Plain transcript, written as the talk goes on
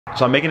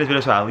So I'm making this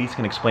video so I at least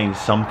can explain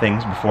some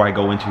things before I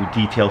go into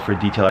detail for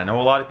detail. I know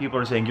a lot of people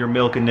are saying, you're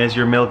milking this,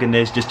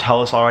 just tell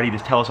us already,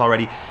 just tell us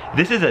already.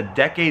 This is a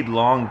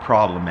decade-long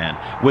problem, man,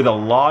 with a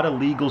lot of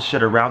legal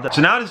shit around it.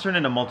 So now it's turned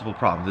into multiple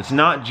problems. It's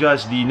not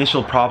just the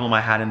initial problem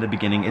I had in the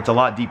beginning, it's a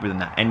lot deeper than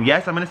that. And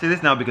yes, I'm gonna say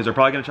this now because they're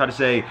probably gonna try to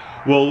say,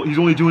 well, he's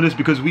only doing this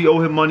because we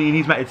owe him money and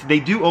he's mad. They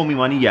do owe me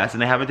money, yes,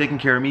 and they haven't taken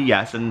care of me,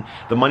 yes, and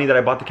the money that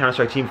I bought the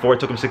Counter-Strike team for, it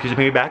took them 6 years to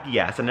pay me back,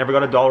 yes, I never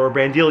got $1 or a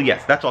brand deal,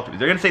 yes, that's all true.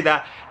 They're gonna say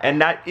that,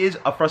 and that is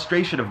a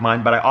frustration of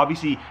mine, but I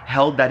obviously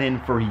held that in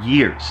for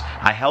years.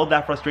 I held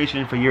that frustration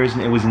in for years,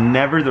 and it was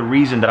never the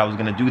reason that I was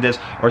gonna do this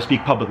or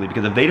speak publicly,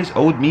 because if they just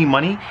owed me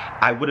money,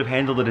 I would have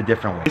handled it a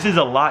different way. This is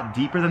a lot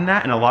deeper than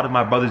that, and a lot of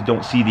my brothers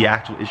don't see the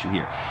actual issue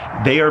here.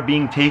 They are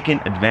being taken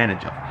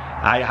advantage of.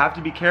 I have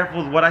to be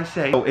careful with what I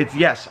say. So it's,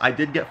 yes, I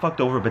did get fucked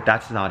over, but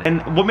that's not it.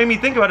 And what made me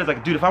think about it is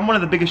like, dude, if I'm one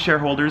of the biggest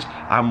shareholders,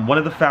 I'm one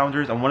of the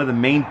founders, I'm one of the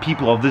main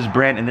people of this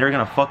brand, and they're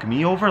gonna fuck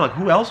me over, like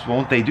who else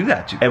won't they do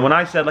that to? And when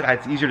I said like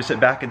it's easier to sit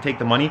back and take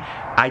the money,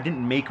 I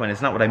didn't make money,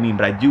 it's not what I mean,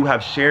 but I do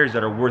have shares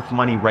that are worth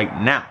money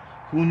right now.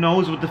 Who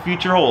knows what the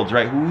future holds,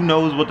 right? Who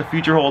knows what the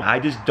future holds? I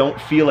just don't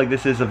feel like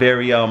this is a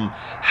very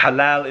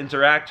halal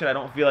interaction. I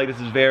don't feel like this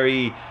is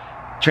very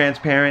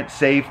transparent,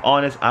 safe,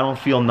 honest. I don't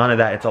feel none of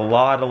that. It's a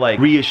lot of like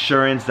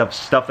reassurance of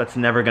stuff that's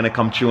never gonna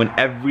come true, and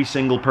every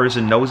single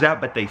person knows that,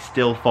 but they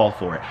still fall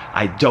for it.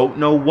 I don't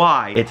know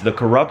why. It's the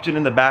corruption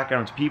in the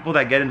background. It's people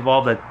that get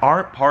involved that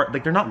aren't part,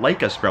 like they're not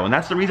like us, bro. And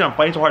that's the reason I'm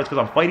fighting so hard, is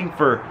because I'm fighting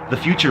for the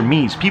future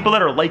me's. People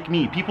that are like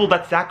me, people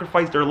that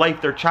sacrifice their life,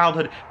 their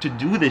childhood to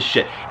do this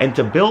shit and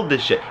to build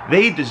this shit.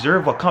 They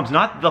deserve what comes,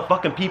 not the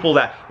fucking people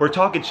that were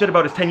talking shit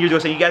about us 10 years ago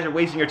saying you guys are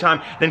wasting your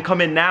time, then come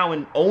in now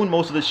and own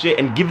most of the shit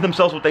and give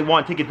themselves what they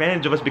want, take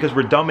advantage of us because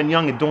we're dumb and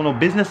young and don't know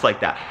business like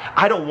that.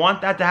 I don't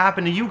want that to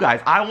happen to you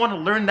guys. I want to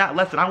learn that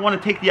lesson. I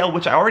want to take the L,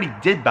 which I already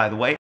did, by the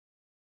way,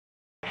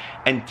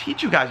 and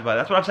teach you guys about it.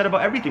 That's what I've said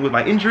about everything. With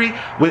my injury,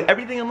 with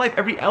everything in life,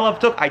 every L I've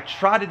took, I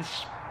try to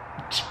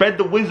spread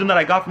the wisdom that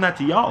I got from that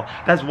to y'all.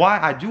 That's why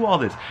I do all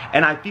this,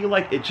 and I feel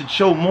like it should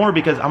show more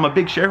because I'm a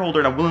big shareholder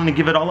and I'm willing to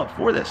give it all up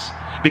for this,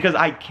 because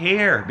I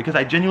care, because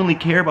I genuinely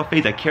care about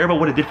FaZe. I care about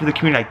what it did for the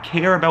community. I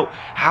care about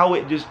how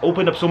it just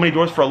opened up so many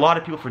doors for a lot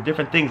of people for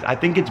different things. I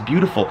think it's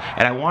beautiful,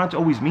 and I want it to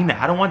always mean that.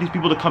 I don't want these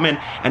people to come in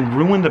and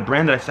ruin the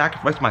brand that I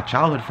sacrificed my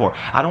childhood for.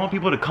 I don't want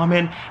people to come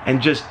in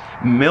and just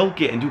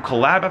milk it and do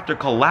collab after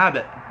collab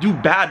that do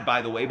bad,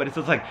 by the way, but it's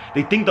just like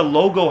they think the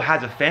logo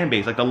has a fan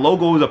base, like the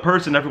logo is a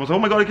person. Everyone's like,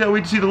 oh my god, I can't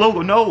wait to see the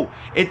logo. No,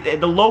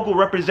 the logo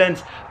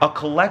represents a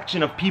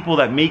collection of people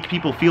that make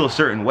people feel a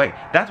certain way.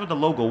 That's what the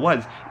logo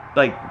was.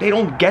 Like, they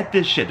don't get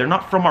this shit. They're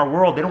not from our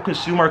world. They don't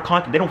consume our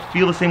content. They don't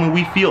feel the same way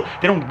we feel.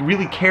 They don't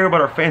really care about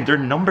our fans. They're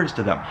numbers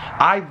to them.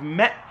 I've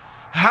met,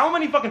 how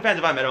many fucking fans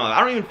have I met? I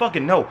don't even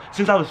fucking know.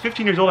 Since I was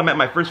 15 years old, I met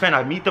my first fan.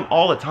 I meet them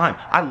all the time.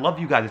 I love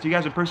you guys. I see you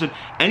guys in person.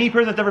 Any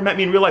person that's ever met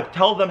me in real life,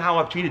 tell them how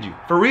I've treated you.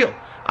 For real.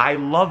 I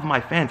love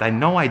my fans. I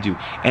know I do.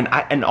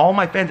 And all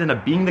my fans end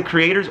up being the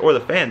creators or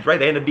the fans, right?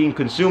 They end up being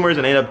consumers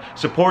and they end up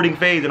supporting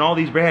FaZe and all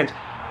these brands.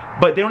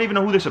 But they don't even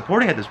know who they're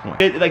supporting at this point.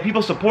 Like,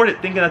 people support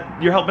it thinking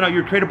that you're helping out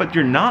your creator, but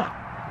you're not.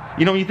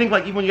 You know, you think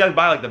like, even when you guys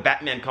buy like the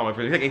Batman comic,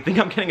 you think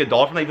I'm getting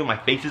 $1 from that, even my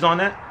face is on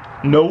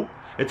that? No.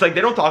 It's like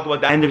they don't talk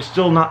about that, and they're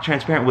still not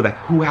transparent with like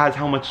who has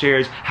how much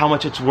shares, how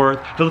much it's worth.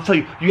 They'll tell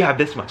you, you have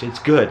this much, it's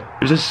good.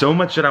 There's just so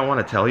much that I want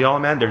to tell y'all,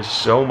 man. There's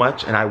so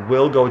much, and I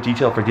will go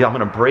detail for detail. I'm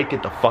gonna break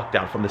it the fuck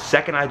down. From the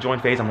second I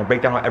joined FaZe, I'm gonna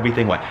break down how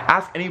everything went.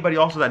 Ask anybody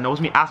also that knows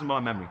me, ask them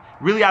about my memory.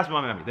 Really ask them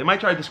about my memory. They might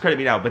try to discredit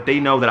me now, but they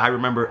know that I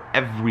remember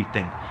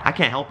everything. I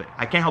can't help it.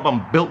 I can't help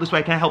I'm built this way.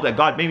 I can't help that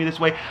God made me this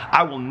way.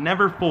 I will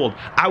never fold.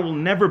 I will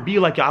never be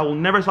like you. I will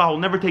never sell. I will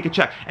never take a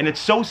check. And it's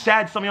so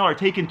sad some of y'all are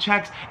taking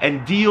checks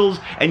and deals,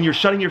 and you're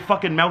shutting your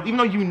fucking mouth, even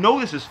though you know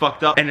this is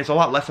fucked up, and it's a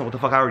lot less than what the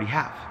fuck I already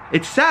have.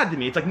 It's sad to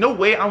me. It's like, no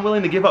way I'm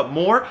willing to give up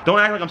more. Don't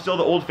act like I'm still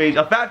the old FaZe.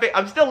 A fat FaZe.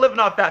 I'm still living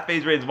off fat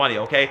FaZe Raid's money,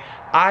 okay?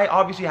 I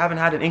obviously haven't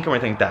had an income or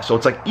anything like that. So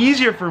it's like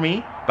easier for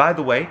me, by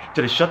the way,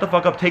 to just shut the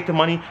fuck up, take the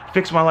money,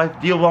 fix my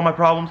life, deal with all my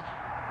problems,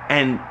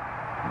 and,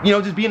 you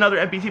know, just be another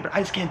NPC. But I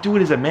just can't do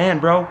it as a man,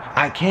 bro.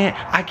 I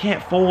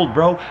can't fold,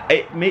 bro.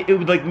 It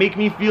would like make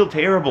me feel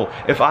terrible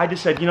if I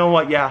just said, you know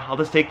what, yeah, I'll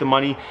just take the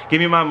money, give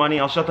me my money,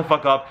 I'll shut the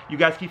fuck up, you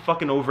guys keep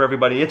fucking over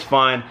everybody, it's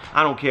fine,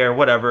 I don't care,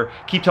 whatever,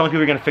 keep telling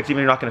people you're gonna fix it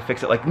even if you're not gonna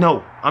fix it. Like,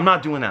 no, I'm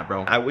not doing that,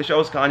 bro. I wish I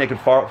was Kanye, I could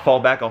fall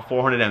back on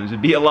 400 M's.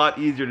 It'd be a lot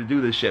easier to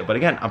do this shit, but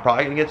again, I'm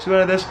probably gonna get sued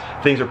out of this,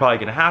 things are probably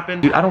gonna happen.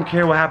 Dude, I don't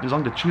care what happens, as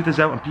long as the truth is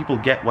out and people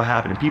get what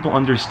happened, and people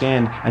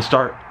understand and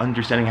start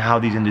understanding how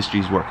these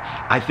industries work.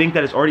 I think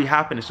that it's already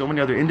happened to so many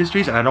other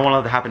industries, and I don't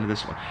want it to happen to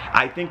this one.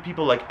 I think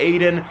people like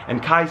Aiden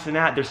and Kai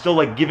Cenat, they're still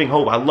like giving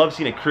hope. I love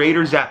seeing it.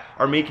 Creators that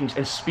are making,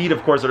 and Speed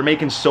of course, that are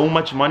making so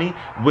much money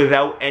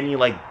without any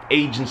like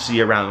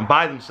agency around them,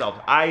 by themselves.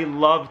 I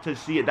love to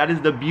see it. That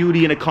is the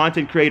beauty in a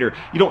content creator.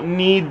 You don't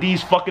need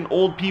these fucking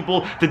old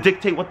people to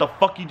dictate what the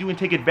fuck you do and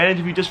take advantage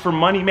of you just for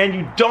money, man.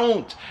 You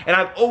don't. And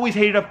I've always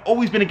hated, I've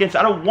always been against it.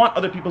 I don't want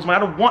other people's money. I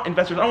don't want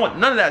investors. I don't want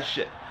none of that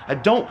shit. I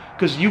don't,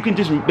 because you can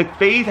just,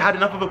 FaZe had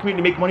enough of a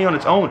community to make money on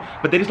its own,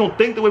 but they just don't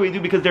think the way we do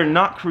because they're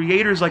not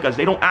creators like us.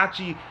 They don't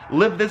actually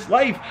live this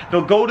life.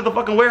 They'll go to the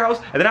fucking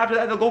warehouse, and then after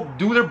that, they'll go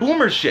do their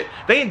boomer shit.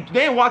 They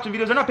ain't watching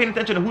videos. They're not paying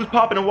attention to who's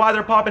popping and why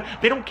they're popping.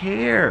 They don't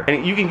care.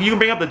 And you can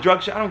bring up the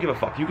drug shit. I don't give a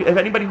fuck. If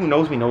anybody who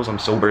knows me knows I'm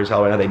sober as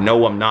hell right now. They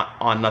know I'm not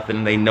on nothing,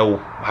 and they know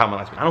how my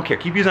life's been. I don't care.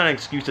 Keep using that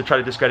excuse to try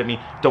to discredit me.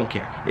 Don't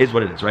care. It is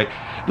what it is, right?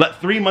 Let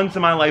 3 months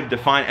of my life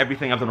define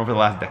everything I've done over the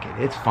last decade.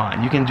 It's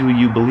fine. You can do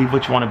you. Believe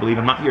what you want to believe.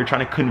 I'm not here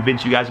trying to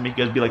convince you guys and make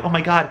you guys be like, oh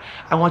my God,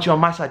 I want you on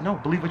my side. No,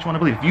 believe what you want to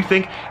believe. If you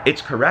think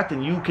it's correct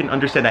and you can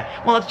understand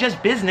that, well, it's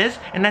just business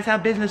and that's how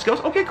business goes.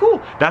 Okay,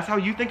 cool. That's how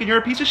you think and you're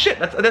a piece of shit.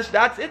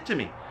 That's it to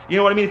me. You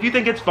know what I mean? If you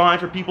think it's fine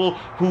for people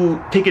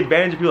who take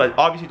advantage of people that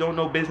obviously don't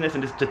know business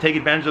and just to take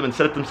advantage of them and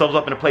set themselves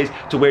up in a place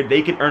to where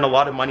they can earn a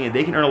lot of money and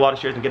they can earn a lot of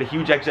shares and get a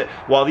huge exit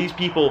while these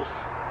people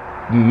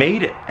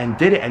made it and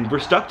did it and we're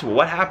stuck to it.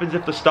 What happens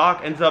if the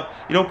stock ends up,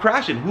 you know,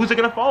 crashing? Who's it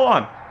gonna fall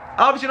on?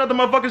 Obviously not the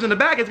motherfuckers in the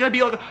back. It's gonna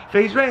be like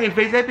FaZe Rain,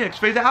 FaZe Apex,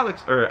 FaZe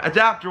Alex, or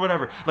Adapt or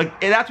whatever.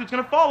 Like, that's what it's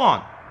gonna fall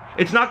on.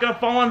 It's not gonna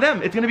fall on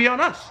them. It's gonna be on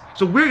us.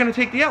 So we're gonna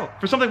take the L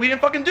for something we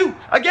didn't fucking do.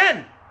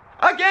 Again.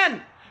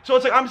 So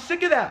it's like, I'm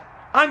sick of that.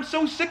 I'm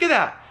so sick of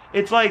that.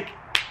 It's like,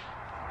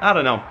 I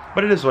don't know,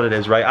 but it is what it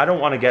is, right? I don't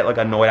want to get like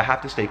annoyed. I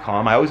have to stay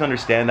calm. I always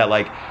understand that,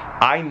 like,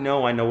 I know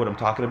what I'm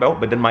talking about,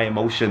 but then my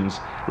emotions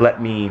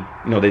let me,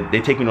 you know,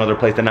 they take me to another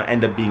place, then I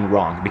end up being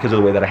wrong because of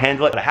the way that I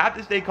handle it. But I have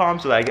to stay calm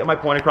so that I get my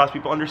point across,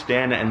 people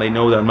understand it, and they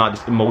know that I'm not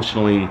just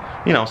emotionally,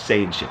 you know,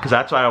 saying shit, because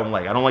that's what I don't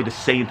like. I don't like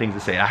just saying things to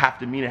say. I have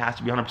to mean it has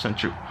to be 100%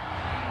 true.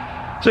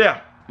 So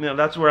yeah. You know,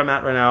 that's where I'm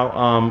at right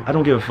now. I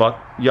don't give a fuck.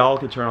 Y'all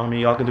can turn on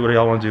me. Y'all can do whatever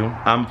y'all want to do.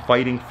 I'm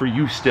fighting for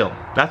you still.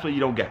 That's what you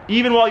don't get.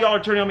 Even while y'all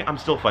are turning on me, I'm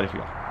still fighting for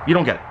y'all. You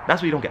don't get it.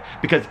 That's what you don't get.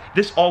 Because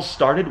this all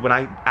started when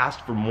I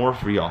asked for more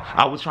for y'all.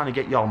 I was trying to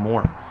get y'all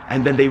more.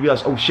 And then they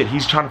realized, oh shit,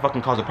 he's trying to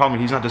fucking cause a problem.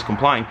 He's not just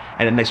complying.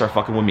 And then they start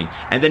fucking with me.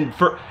 And then it's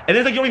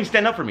like, you don't even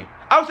stand up for me.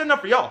 I was standing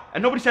up for y'all.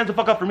 And nobody stands the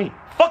fuck up for me.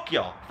 Fuck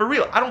y'all. For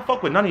real. I don't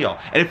fuck with none of y'all.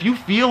 And if you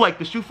feel like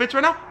the shoe fits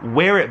right now,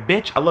 wear it,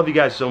 bitch. I love you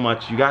guys so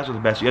much. You guys are the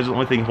best. You guys are the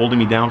only thing holding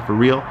me down, for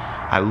real.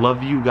 I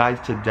love you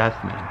guys to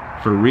death,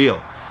 man. For real.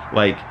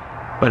 Like,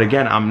 but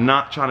again, I'm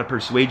not trying to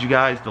persuade you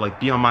guys to like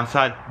be on my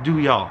side. Do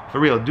y'all, for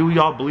real, do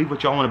y'all believe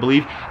what y'all want to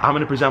believe. I'm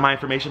gonna present my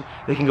information.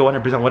 They can go in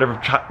and present whatever,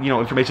 you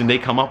know, information they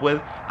come up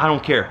with. I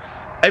don't care.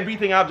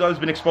 Everything I've done has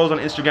been exposed on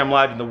Instagram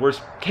Live in the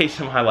worst case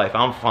of my life.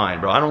 I'm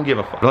fine, bro. I don't give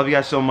a fuck. I love you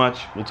guys so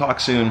much. We'll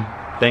talk soon.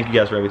 Thank you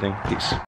guys for everything. Peace.